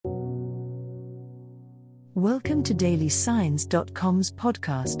Welcome to dailysigns.com's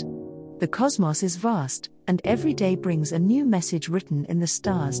podcast. The cosmos is vast, and every day brings a new message written in the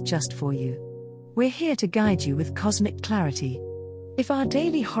stars just for you. We're here to guide you with cosmic clarity. If our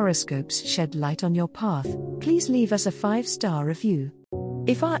daily horoscopes shed light on your path, please leave us a 5-star review.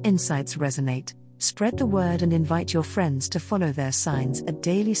 If our insights resonate, spread the word and invite your friends to follow their signs at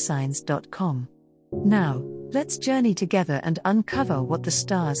dailysigns.com. Now, let's journey together and uncover what the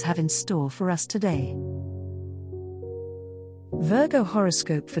stars have in store for us today. Virgo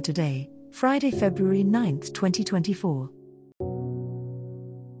horoscope for today, Friday, February 9th, 2024.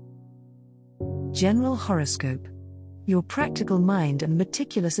 General horoscope. Your practical mind and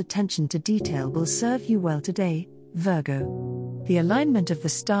meticulous attention to detail will serve you well today, Virgo. The alignment of the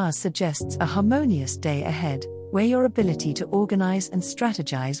stars suggests a harmonious day ahead, where your ability to organize and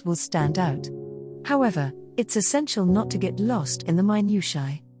strategize will stand out. However, it's essential not to get lost in the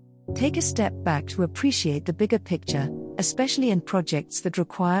minutiae. Take a step back to appreciate the bigger picture, especially in projects that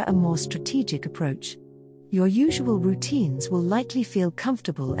require a more strategic approach. Your usual routines will likely feel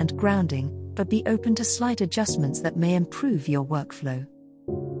comfortable and grounding, but be open to slight adjustments that may improve your workflow.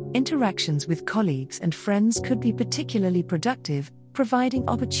 Interactions with colleagues and friends could be particularly productive, providing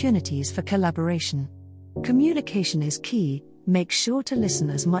opportunities for collaboration. Communication is key. Make sure to listen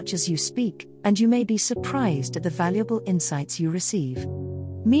as much as you speak, and you may be surprised at the valuable insights you receive.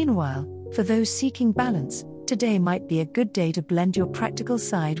 Meanwhile, for those seeking balance, today might be a good day to blend your practical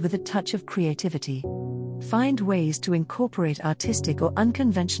side with a touch of creativity. Find ways to incorporate artistic or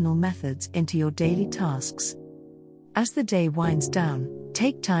unconventional methods into your daily tasks. As the day winds down,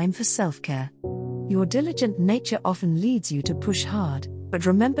 take time for self-care. Your diligent nature often leads you to push hard, but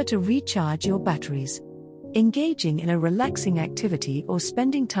remember to recharge your batteries. Engaging in a relaxing activity or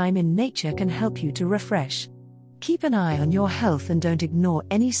spending time in nature can help you to refresh. Keep an eye on your health and don't ignore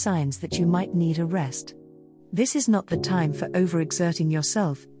any signs that you might need a rest. This is not the time for overexerting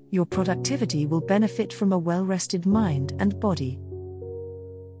yourself. Your productivity will benefit from a well-rested mind and body.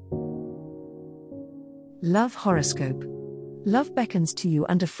 Love horoscope. Love beckons to you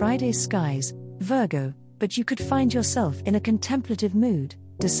under Friday's skies, Virgo, but you could find yourself in a contemplative mood,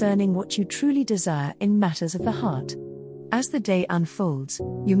 discerning what you truly desire in matters of the heart. As the day unfolds,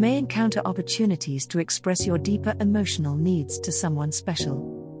 you may encounter opportunities to express your deeper emotional needs to someone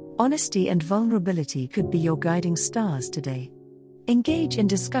special. Honesty and vulnerability could be your guiding stars today. Engage in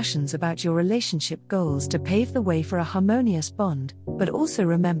discussions about your relationship goals to pave the way for a harmonious bond, but also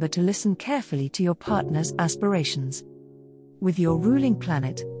remember to listen carefully to your partner's aspirations. With your ruling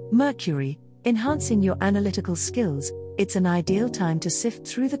planet, Mercury, enhancing your analytical skills, it's an ideal time to sift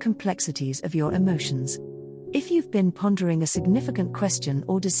through the complexities of your emotions. If you've been pondering a significant question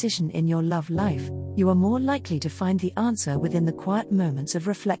or decision in your love life, you are more likely to find the answer within the quiet moments of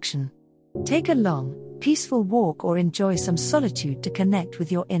reflection. Take a long, peaceful walk or enjoy some solitude to connect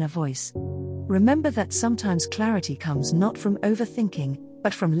with your inner voice. Remember that sometimes clarity comes not from overthinking,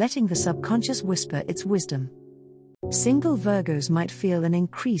 but from letting the subconscious whisper its wisdom. Single Virgos might feel an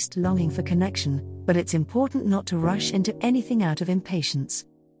increased longing for connection, but it's important not to rush into anything out of impatience.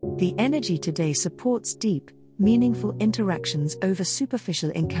 The energy today supports deep, meaningful interactions over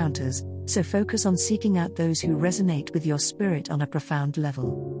superficial encounters, so focus on seeking out those who resonate with your spirit on a profound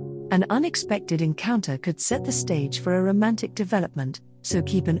level. An unexpected encounter could set the stage for a romantic development, so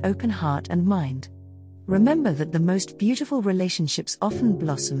keep an open heart and mind. Remember that the most beautiful relationships often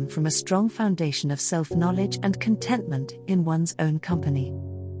blossom from a strong foundation of self-knowledge and contentment in one's own company.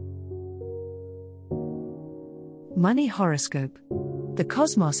 Money horoscope. The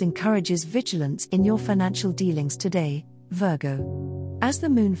cosmos encourages vigilance in your financial dealings today, Virgo. As the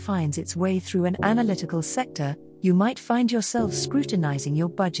moon finds its way through an analytical sector, you might find yourself scrutinizing your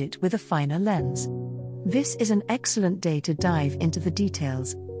budget with a finer lens. This is an excellent day to dive into the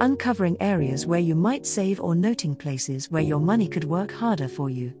details, uncovering areas where you might save or noting places where your money could work harder for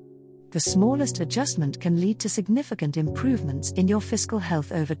you. The smallest adjustment can lead to significant improvements in your fiscal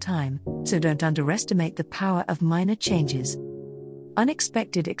health over time, so don't underestimate the power of minor changes.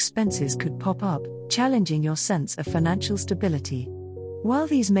 Unexpected expenses could pop up, challenging your sense of financial stability. While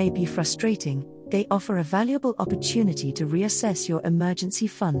these may be frustrating, they offer a valuable opportunity to reassess your emergency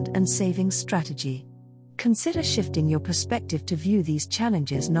fund and savings strategy. Consider shifting your perspective to view these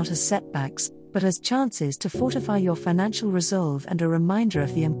challenges not as setbacks, but as chances to fortify your financial resolve and a reminder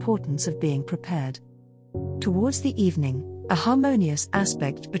of the importance of being prepared. Towards the evening, a harmonious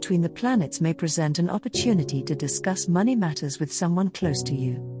aspect between the planets may present an opportunity to discuss money matters with someone close to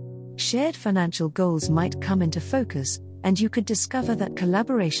you. Shared financial goals might come into focus, and you could discover that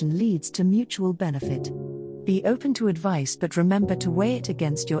collaboration leads to mutual benefit. Be open to advice, but remember to weigh it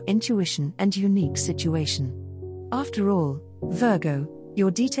against your intuition and unique situation. After all, Virgo,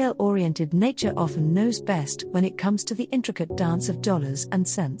 your detail-oriented nature often knows best when it comes to the intricate dance of dollars and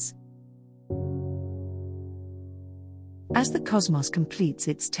cents. As the cosmos completes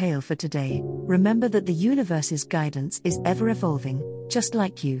its tale for today, remember that the universe's guidance is ever evolving, just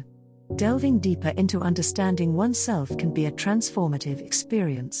like you. Delving deeper into understanding oneself can be a transformative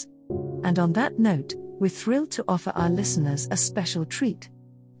experience. And on that note, we're thrilled to offer our listeners a special treat.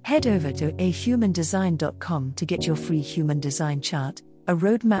 Head over to ahumandesign.com to get your free human design chart, a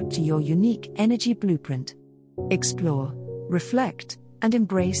roadmap to your unique energy blueprint. Explore, reflect, and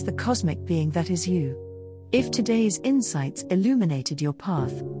embrace the cosmic being that is you. If today's insights illuminated your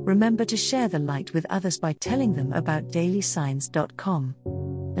path, remember to share the light with others by telling them about dailysigns.com.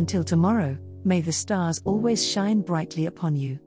 Until tomorrow, may the stars always shine brightly upon you.